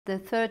The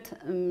third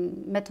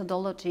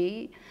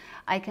methodology,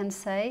 I can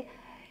say,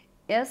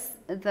 is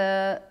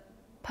the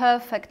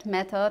perfect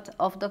method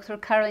of Dr.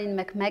 Caroline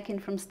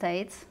McMakin from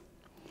States.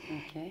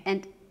 Okay.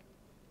 And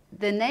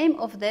the name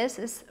of this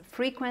is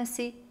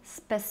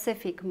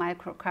frequency-specific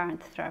microcurrent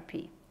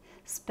therapy.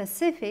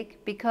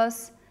 Specific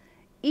because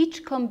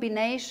each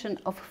combination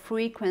of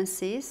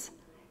frequencies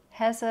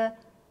has a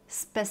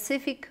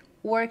specific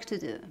work to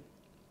do.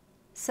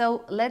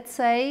 So let's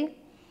say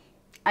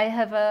I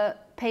have a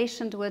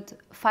patient with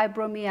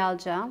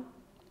fibromyalgia.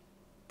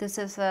 This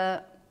is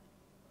a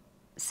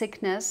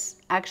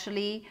sickness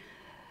actually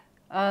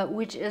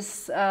which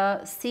is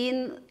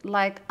seen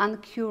like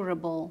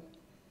uncurable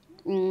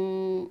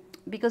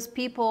because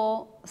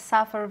people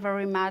suffer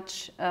very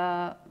much.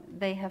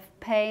 They have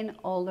pain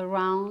all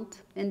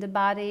around in the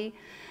body.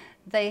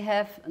 They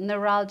have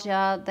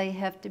neuralgia, they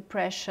have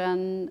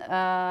depression,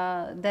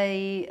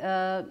 they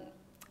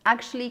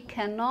actually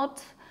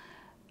cannot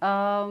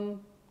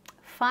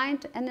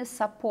find any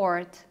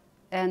support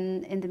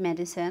in the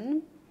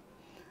medicine.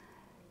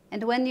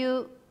 And when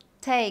you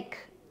take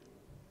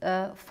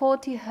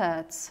 40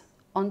 Hertz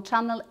on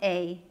channel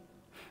A,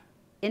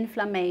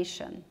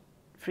 inflammation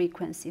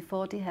frequency,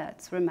 40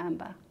 Hertz,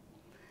 remember,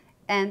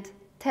 and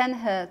 10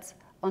 Hertz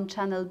on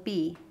channel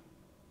B,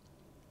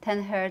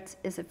 10 Hertz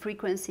is a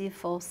frequency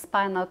for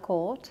spinal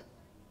cord,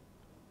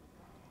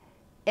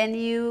 and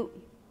you,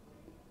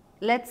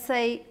 let's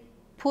say,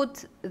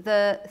 put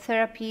the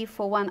therapy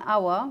for 1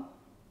 hour,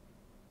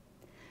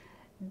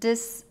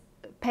 this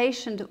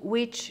patient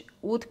which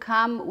would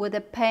come with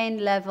a pain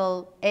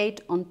level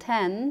 8 on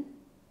 10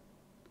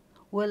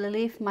 will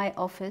leave my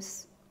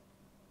office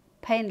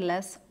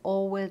painless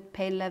or with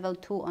pain level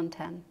 2 on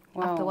 10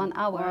 after 1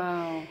 hour.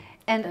 Wow.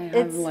 And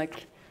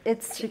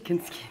it's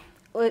chicken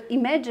skin.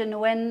 Imagine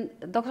when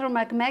Dr.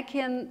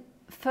 McMakin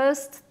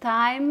first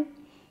time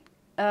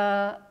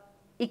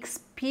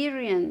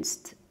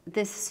experienced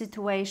this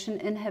situation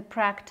in her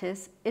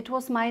practice, it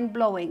was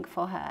mind-blowing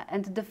for her.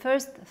 And the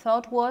first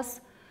thought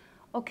was,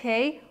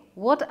 okay,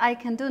 what I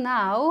can do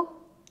now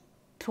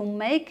to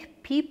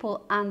make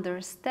people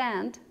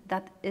understand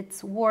that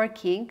it's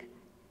working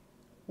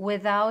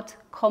without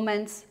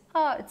comments,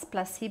 oh, it's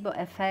placebo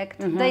effect,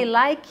 they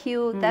like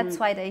you, that's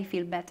why they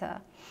feel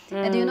better.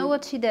 And you know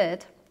what she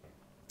did?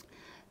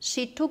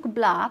 She took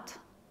blood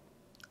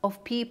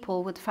of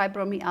people with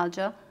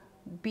fibromyalgia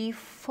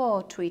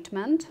before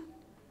treatment,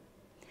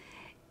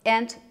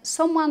 and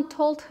someone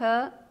told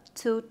her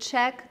to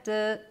check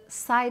the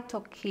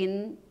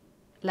cytokine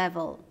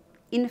level.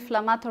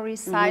 Inflammatory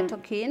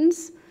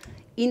cytokines,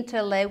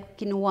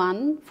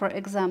 interleukin-1, for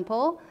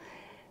example,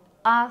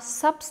 are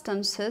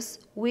substances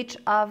which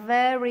are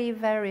very,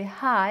 very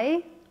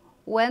high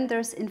when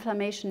there's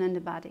inflammation in the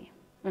body.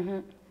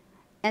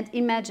 And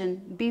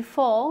imagine,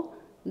 before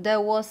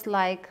there was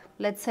like,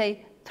 let's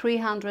say,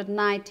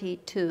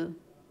 392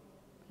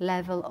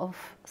 level of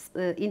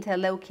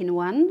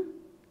interleukin-1.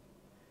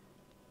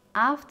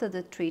 After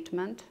the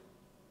treatment,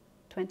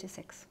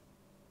 26.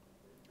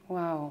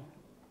 Wow.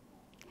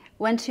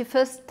 When she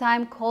first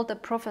time called a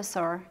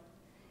professor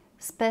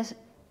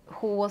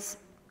who was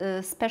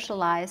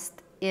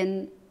specialized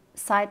in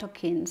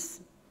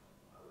cytokines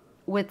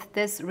with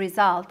this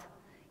result,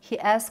 he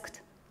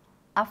asked,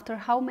 after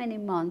how many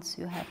months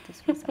you have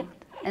this result?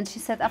 And she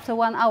said, after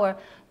 1 hour.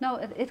 No,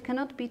 it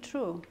cannot be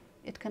true.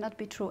 It cannot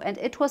be true. And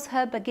it was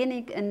her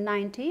beginning in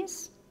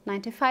 90s,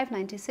 95,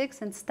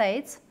 96 in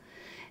States.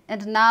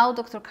 And now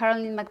Dr.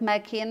 Caroline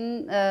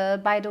McMakin,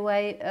 by the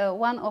way,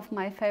 one of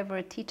my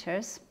favorite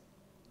teachers,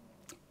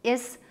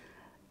 is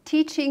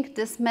teaching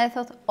this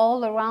method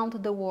all around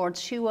the world.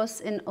 She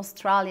was in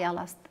Australia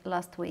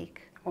last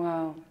week.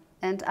 Wow.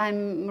 And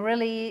I'm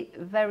really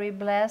very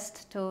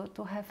blessed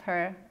to have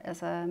her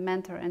as a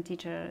mentor and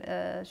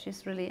teacher.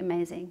 She's really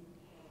amazing.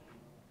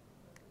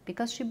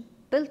 Because she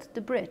built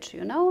the bridge,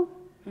 you know?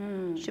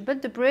 She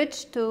built the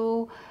bridge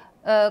to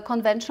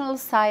conventional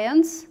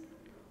science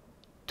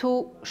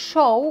to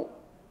show,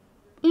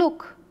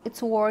 look,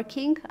 it's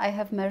working, I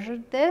have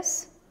measured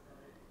this,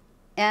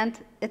 and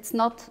it's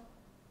not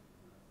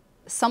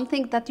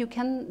something that you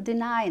can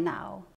deny now.